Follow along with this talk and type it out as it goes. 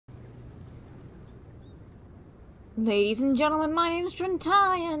Ladies and gentlemen, my name's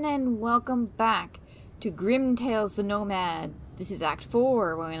Trentayan, and welcome back to Grim Tales the Nomad. This is Act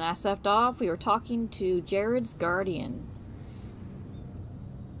 4. When we last left off, we were talking to Jared's guardian.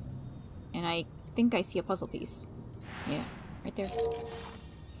 And I think I see a puzzle piece. Yeah, right there.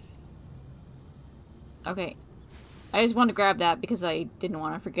 Okay. I just wanted to grab that because I didn't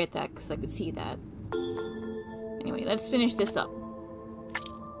want to forget that because I could see that. Anyway, let's finish this up.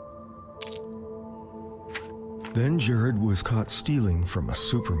 Then Jared was caught stealing from a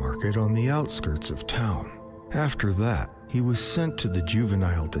supermarket on the outskirts of town. After that, he was sent to the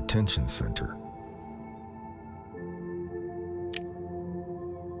juvenile detention center.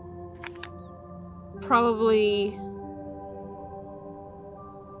 Probably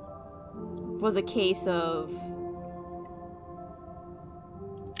was a case of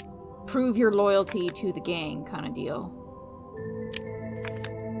prove your loyalty to the gang kind of deal.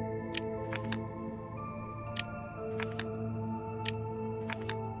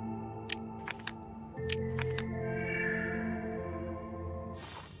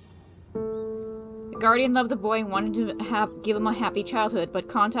 Guardian loved the boy and wanted to give him a happy childhood, but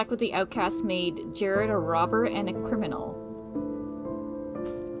contact with the outcast made Jared a robber and a criminal.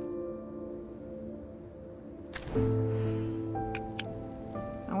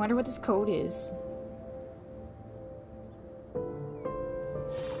 I wonder what this code is.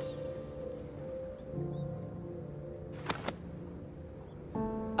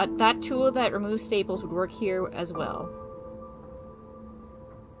 That tool that removes staples would work here as well.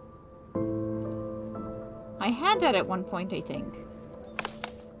 I had that at one point, I think.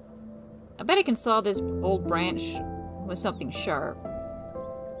 I bet I can saw this old branch with something sharp.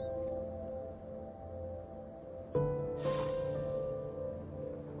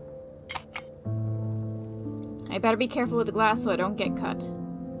 I better be careful with the glass so I don't get cut.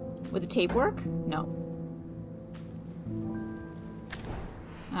 Would the tape work? No.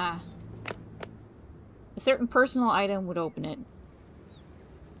 Ah. A certain personal item would open it.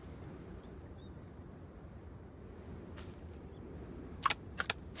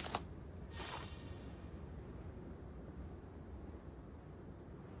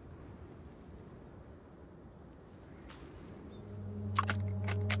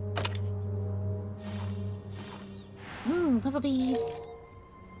 Puzzle piece.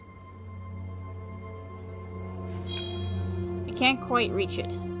 I can't quite reach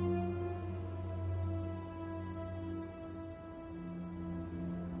it.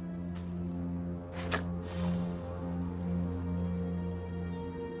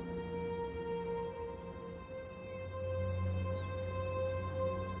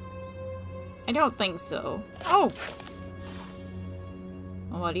 I don't think so. Oh!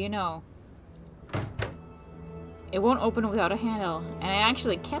 Well, what do you know? It won't open without a handle, and I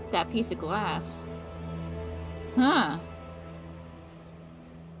actually kept that piece of glass. Huh.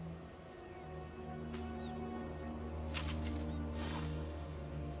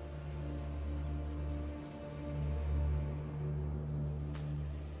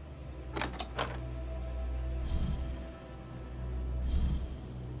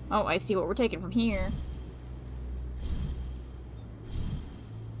 Oh, I see what we're taking from here.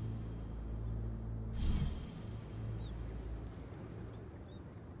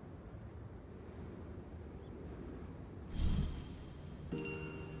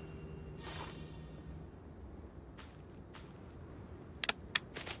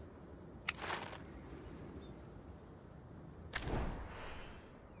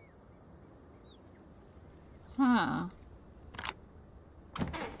 Huh.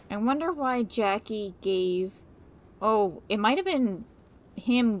 I wonder why Jackie gave... Oh, it might have been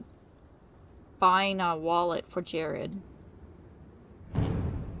him buying a wallet for Jared.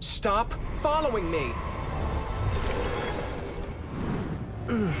 Stop following me!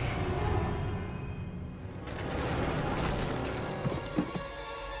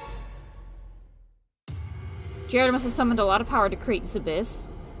 Jared must have summoned a lot of power to create this abyss.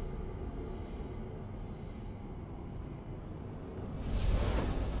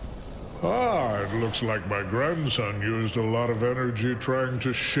 Ah, it looks like my grandson used a lot of energy trying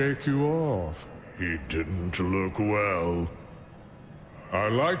to shake you off. He didn't look well. I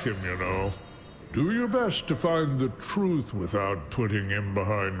like him, you know. Do your best to find the truth without putting him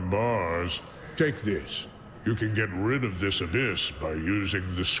behind bars. Take this. You can get rid of this abyss by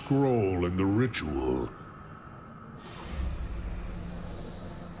using the scroll in the ritual.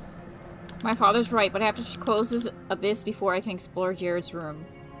 My father's right, but I have to close this abyss before I can explore Jared's room.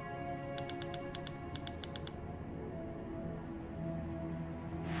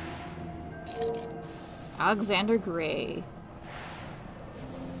 Alexander Gray.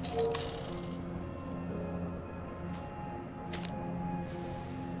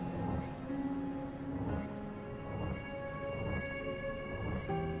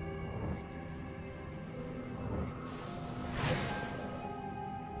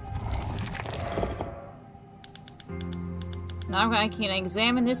 Now I can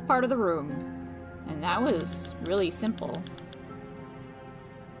examine this part of the room. And that was really simple.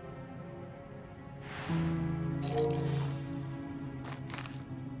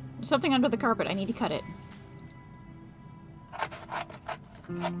 There's something under the carpet. I need to cut it.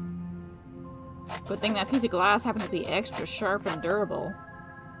 Good thing that piece of glass happened to be extra sharp and durable.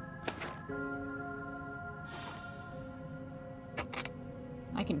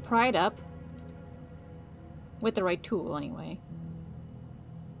 I can pry it up. With the right tool, anyway.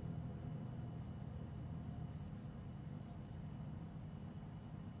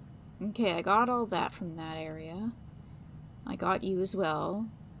 Okay, I got all that from that area. I got you as well.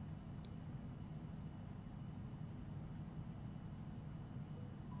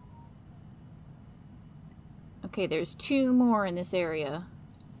 Okay, there's 2 more in this area.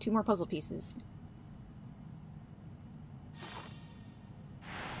 2 more puzzle pieces.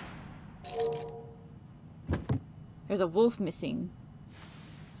 There's a wolf missing.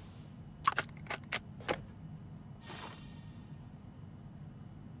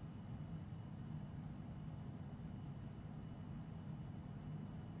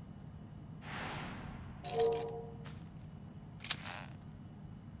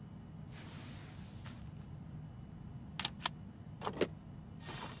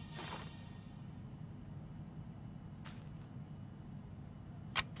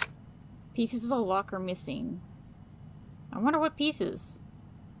 Pieces of the lock are missing. I wonder what pieces.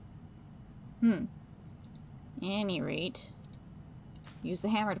 Any rate, use the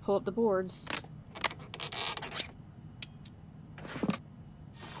hammer to pull up the boards.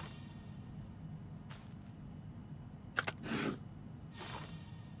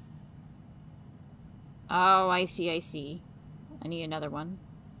 Oh, I see, I see. I need another one.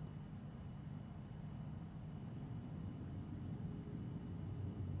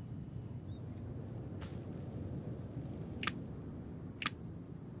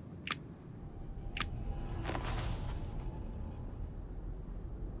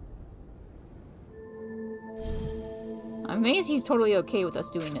 I'm amazed he's totally okay with us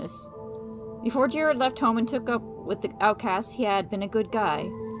doing this. Before Jared left home and took up with the outcast, he had been a good guy.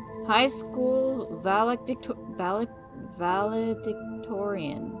 High school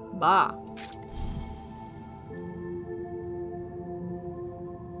valedictorian. Bah.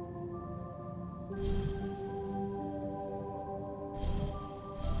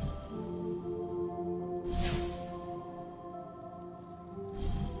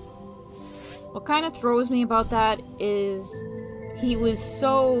 What kind of throws me about that is he was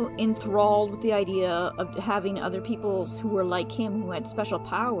so enthralled with the idea of having other people who were like him, who had special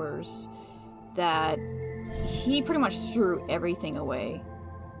powers, that he pretty much threw everything away.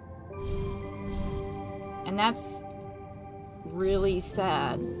 And that's really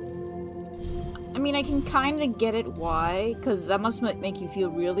sad. I mean, I can kind of get it why, because that must make you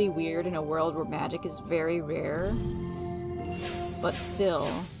feel really weird in a world where magic is very rare. But still.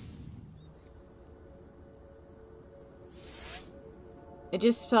 It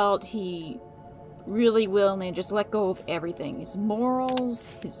just felt he really willingly just let go of everything. His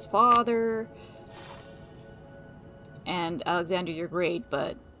morals, his father, and Alexander, you're great,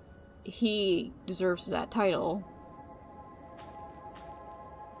 but he deserves that title.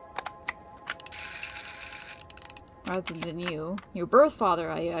 Rather than you. Your birth father,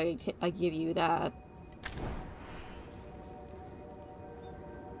 I give you that.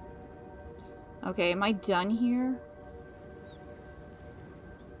 Okay, am I done here?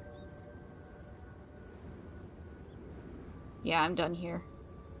 Yeah, I'm done here.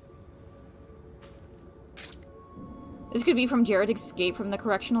 This could be from Jared's escape from the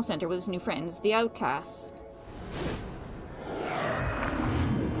correctional center with his new friends, the outcasts.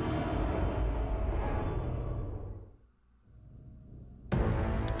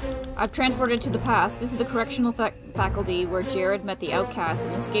 I've transported to the past. This is the correctional faculty where Jared met the outcasts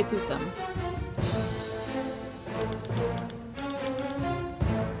and escaped with them.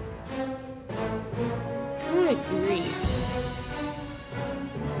 Good grief.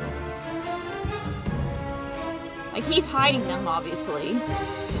 Like, he's hiding them, obviously.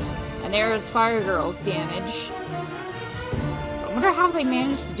 And there's Fire Girl's damage. I wonder how they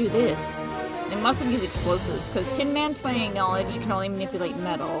managed to do this. They must have used explosives, because Tin Man, to my knowledge, can only manipulate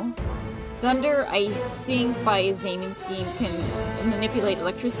metal. Thunder, I think, by his naming scheme, can manipulate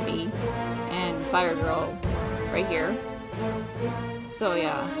electricity. And Fire Girl, right here. So,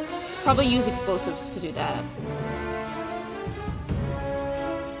 yeah. Probably use explosives to do that.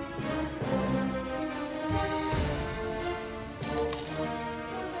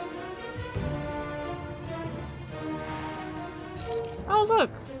 Oh, look!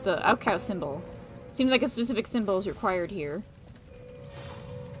 The outcast symbol. Seems like a specific symbol is required here.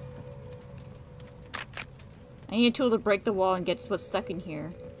 I need a tool to break the wall and get what's stuck in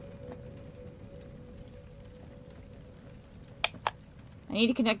here. I need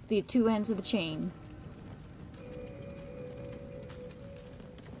to connect the two ends of the chain.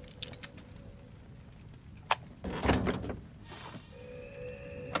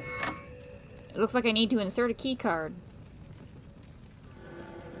 It looks like I need to insert a key card.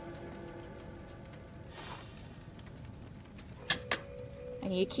 I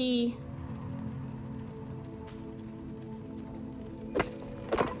need a key.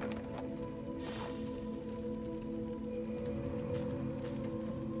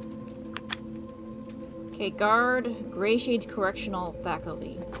 Okay, guard, Gray Shades Correctional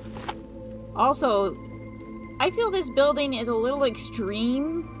Faculty. Also, I feel this building is a little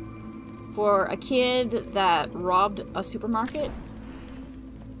extreme for a kid that robbed a supermarket.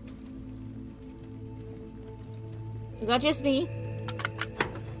 Is that just me?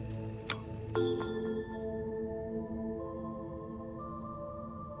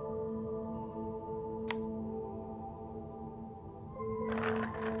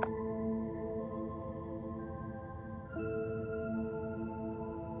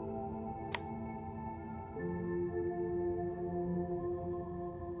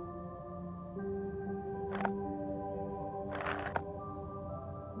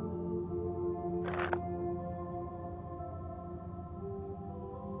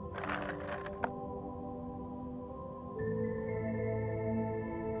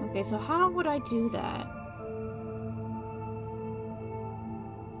 Okay, so how would I do that?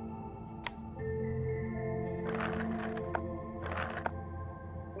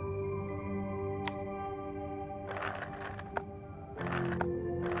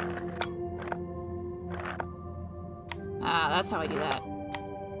 Ah, that's how I do that.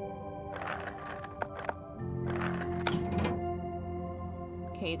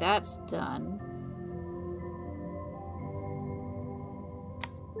 Okay, that's done.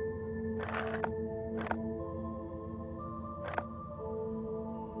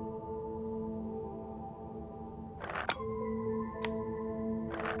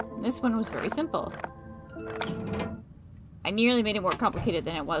 This one was very simple. I nearly made it more complicated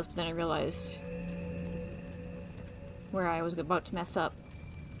than it was, but then I realized where I was about to mess up.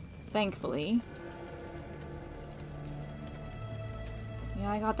 Thankfully.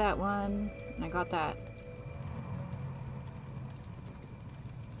 Yeah, I got that one, and I got that.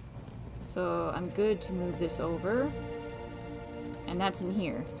 So I'm good to move this over. And that's in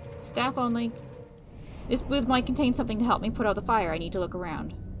here. Staff only. This booth might contain something to help me put out the fire. I need to look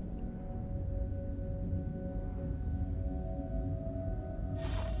around.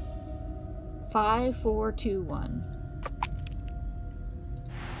 Five, 4, 2, 1.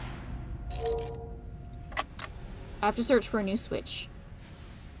 I have to search for a new switch.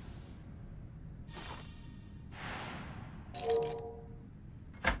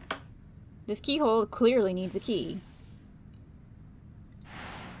 This keyhole clearly needs a key.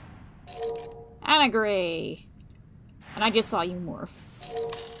 Anna Gray! And I just saw you morph.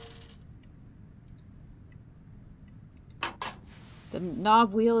 The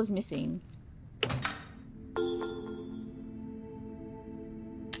knob wheel is missing.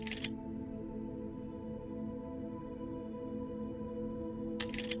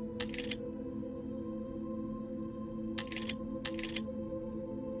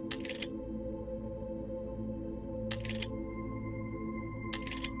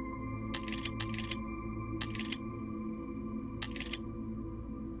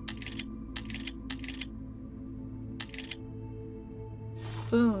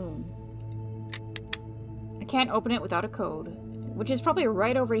 Boom. I can't open it without a code. Which is probably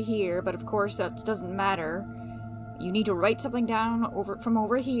right over here, but of course that doesn't matter. You need to write something down from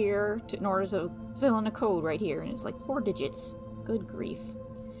over here in order to fill in a code right here, and it's like 4 digits. Good grief.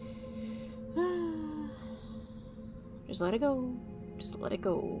 Just let it go. Just let it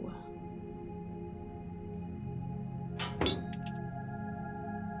go.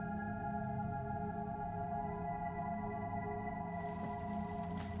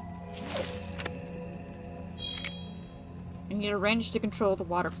 I need a wrench to control the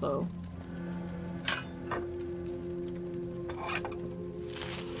water flow.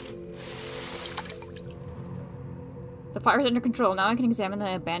 The fire's under control. Now I can examine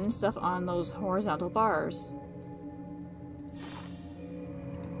the abandoned stuff on those horizontal bars.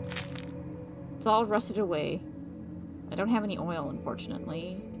 It's all rusted away. I don't have any oil,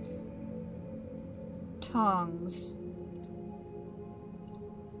 unfortunately. Tongs.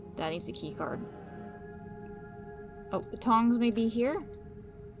 That needs a key card. Oh, the tongs may be here?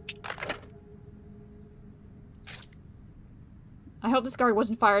 I hope this guard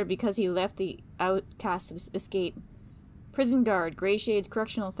wasn't fired because he left the outcasts escape. Prison guard, Grey Shades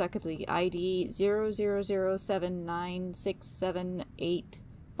Correctional Faculty, ID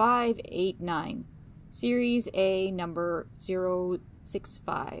 000796788589. Series A, number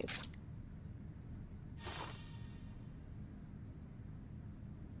 065.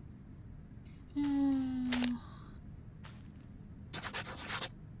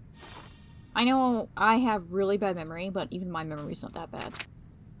 I know I have really bad memory, but even my memory's not that bad.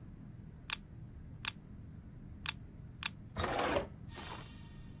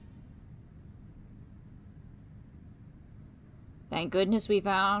 Thank goodness we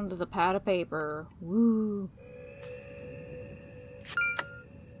found the pad of paper. Woo.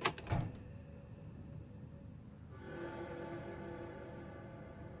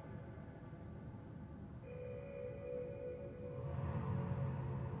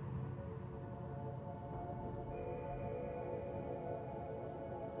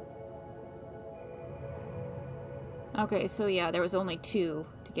 Okay, so yeah, there was only 2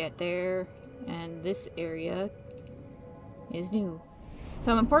 to get there, and this area is new.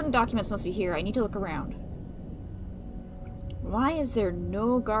 Some important documents must be here. I need to look around. Why is there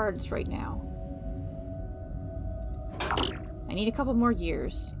no guards right now? I need a couple more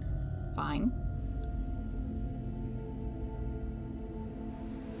years. Fine.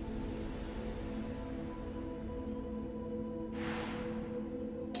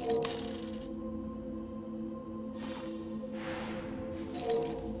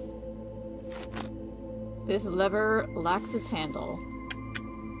 This lever lacks its handle.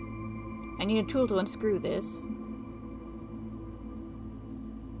 I need a tool to unscrew this.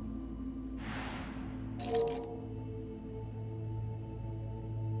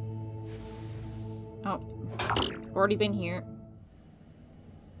 Oh, already been here.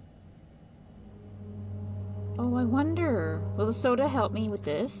 Oh, I wonder, will the soda help me with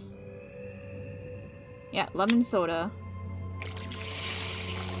this? Yeah, lemon soda.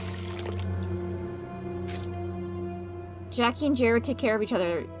 Jackie and Jared take care of each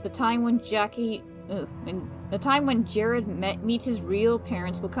other. The time when Jared meets his real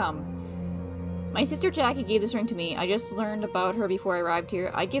parents will come. My sister Jackie gave this ring to me. I just learned about her before I arrived here.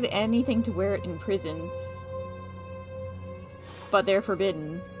 I'd give anything to wear it in prison. But they're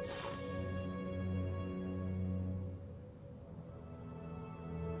forbidden.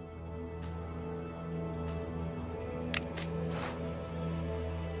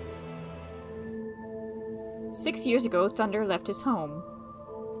 "6 years ago, Thunder left his home.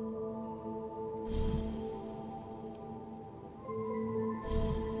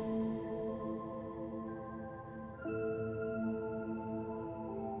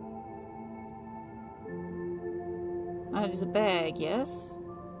 That is a bag, yes?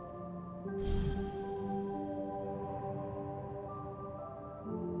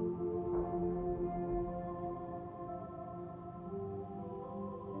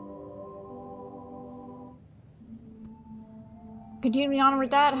 Continuing on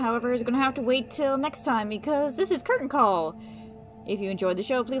with that, however, is going to have to wait till next time because this is Curtain Call. If you enjoyed the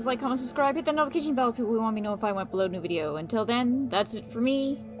show, please like, comment, subscribe, hit that notification bell if you want me to know if I went below new video. Until then, that's it for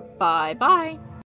me. Bye-bye.